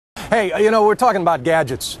Hey, you know, we're talking about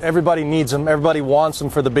gadgets. Everybody needs them. Everybody wants them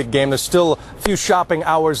for the big game. There's still a few shopping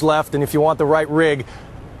hours left, and if you want the right rig,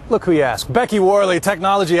 look who you ask. Becky Worley,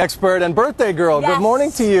 technology expert and birthday girl. Yes. Good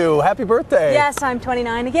morning to you. Happy birthday. Yes, I'm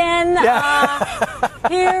 29 again. Yeah.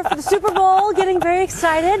 Here for the Super Bowl, getting very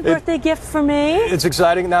excited. Birthday gift for me. It's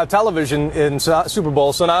exciting. Now, television in Super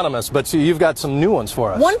Bowl synonymous, but you've got some new ones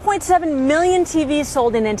for us. 1.7 million TVs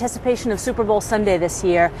sold in anticipation of Super Bowl Sunday this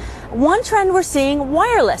year. One trend we're seeing,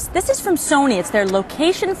 wireless. This is from Sony. It's their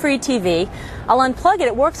location-free TV. I'll unplug it.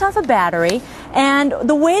 It works off a battery. And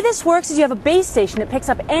the way this works is you have a base station. It picks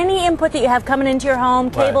up any input that you have coming into your home,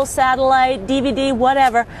 cable, satellite, DVD,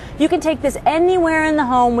 whatever. You can take this anywhere in the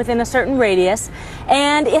home within a certain radius.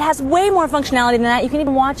 And it has way more functionality than that. You can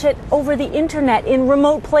even watch it over the internet in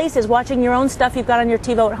remote places, watching your own stuff you've got on your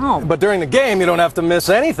TiVo at home. But during the game, you don't have to miss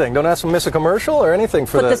anything. Don't have to miss a commercial or anything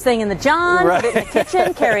for Put this thing in the john, put it in the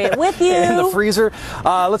kitchen, carry it with you. In the freezer.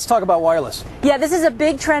 Let's talk about wireless. Yeah, this is a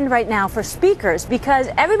big trend right now for speakers because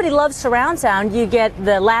everybody loves surround sound. You get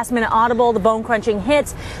the last-minute audible, the bone-crunching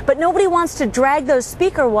hits, but nobody wants to drag those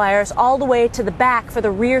speaker wires all the way to the back for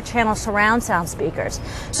the rear channel surround sound speakers.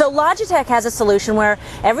 So Logitech has a solution where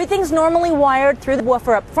everything's normally wired through the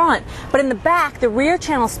woofer up front, but in the back, the rear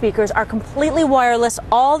channel speakers are completely wireless.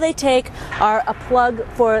 All they take are a plug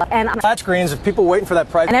for flat screens. If people waiting for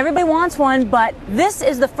that price, and everybody wants one, but this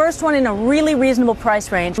is the first one in a really reasonable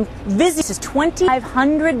price range. This is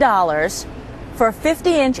 $2,500 for a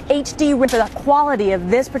 50-inch HD for the quality of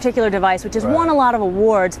this particular device, which has won a lot of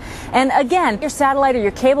awards. And again, your satellite or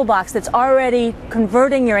your cable box that's already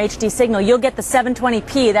converting your HD signal, you'll get the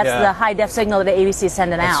 720p. That's the high-def signal that ABC is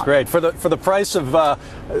sending out. That's great. For the price of,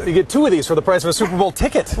 you get two of these for the price of a Super Bowl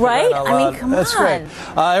ticket. Right? I mean, come on. That's great.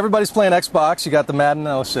 Everybody's playing Xbox. You got the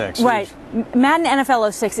Madden 06. Right. Madden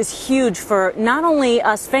NFL 06 is huge for not only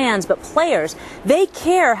us fans, but players. They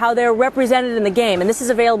care how they're represented in the game, and this is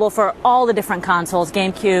available for all the different consoles,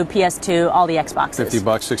 GameCube, PS2, all the Xboxes. $50,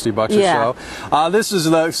 $60 or so. This is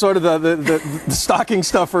the sort of the stocking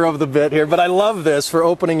stuffer of the bit here, but I love this for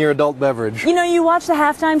opening your adult beverage. You know, you watch the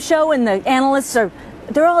halftime show and the analysts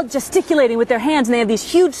they're all gesticulating with their hands, and they have these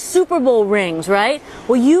huge Super Bowl rings, right?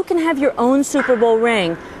 Well, you can have your own Super Bowl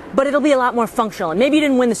ring, but it'll be a lot more functional. And maybe you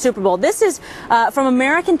didn't win the Super Bowl. This is from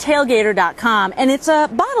AmericanTailgater.com, and it's a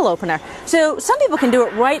bottle opener. So some people can do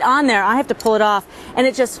it right on there. I have to pull it off, and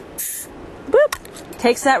it just, boop,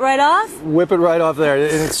 takes that right off. Whip it right off there, and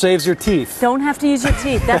it saves your teeth. Don't have to use your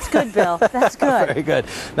teeth. That's good, Bill. That's good. Very good.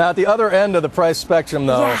 Now, at the other end of the price spectrum,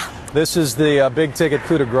 though, this is the big-ticket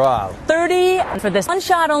coup de grace. 30 for this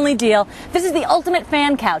one-shot-only deal. This is the ultimate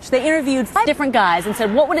fan couch. They interviewed 5 different guys and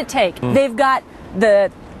said, what would it take? They've got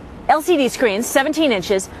the LCD screens, 17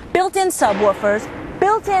 inches, built-in subwoofers,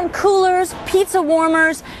 built-in coolers, pizza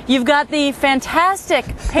warmers. You've got the fantastic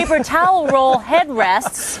paper towel roll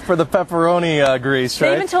headrests. For the pepperoni grease,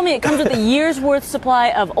 right? They even told me it comes with a year's worth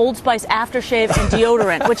supply of Old Spice aftershave and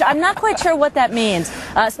deodorant, which I'm not quite sure what that means.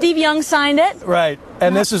 Steve Young signed it. Right.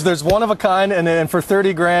 And there's one of a kind, and for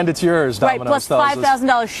 30 grand, it's yours, Domino's. Right, plus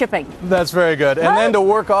 $5,000 shipping. That's very good. And then to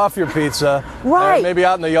work off your pizza, maybe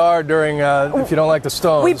out in the yard during, if you don't like the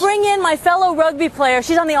Stones. We bring in my fellow rugby player.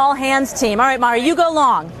 She's on the all-hands team. All right, Mari, you go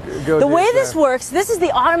long. The way this works, this is the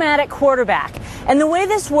automatic quarterback. And the way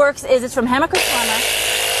this works is it's from Hammacher Plummer.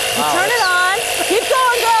 You turn it on. Keep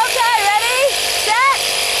going, girl. Okay, ready? Set.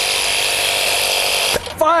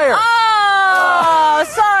 Fire! Oh,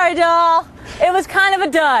 sorry, doll. It was kind of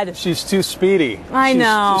a dud. She's too speedy. I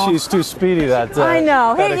know. She's too speedy. That I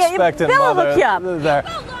know. That Hey, expectant Bill will mother hook you up. There.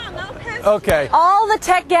 Okay. All the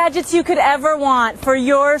tech gadgets you could ever want for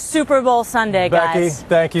your Super Bowl Sunday, guys. Becky,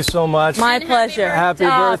 thank you so much. My pleasure. Happy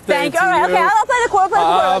birthday thank you. to All right, you. okay, I'll play the quarter. Go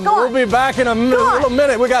on. We'll be back in a little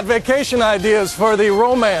minute. We got vacation ideas for the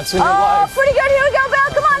romance in your life. Oh, pretty good. Here we go,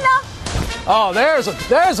 Bill. Come on now. Oh, there's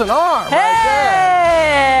an arm hey. right there.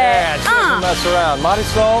 Yeah, she doesn't mess around.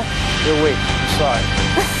 Marisol, you're weak. I'm sorry.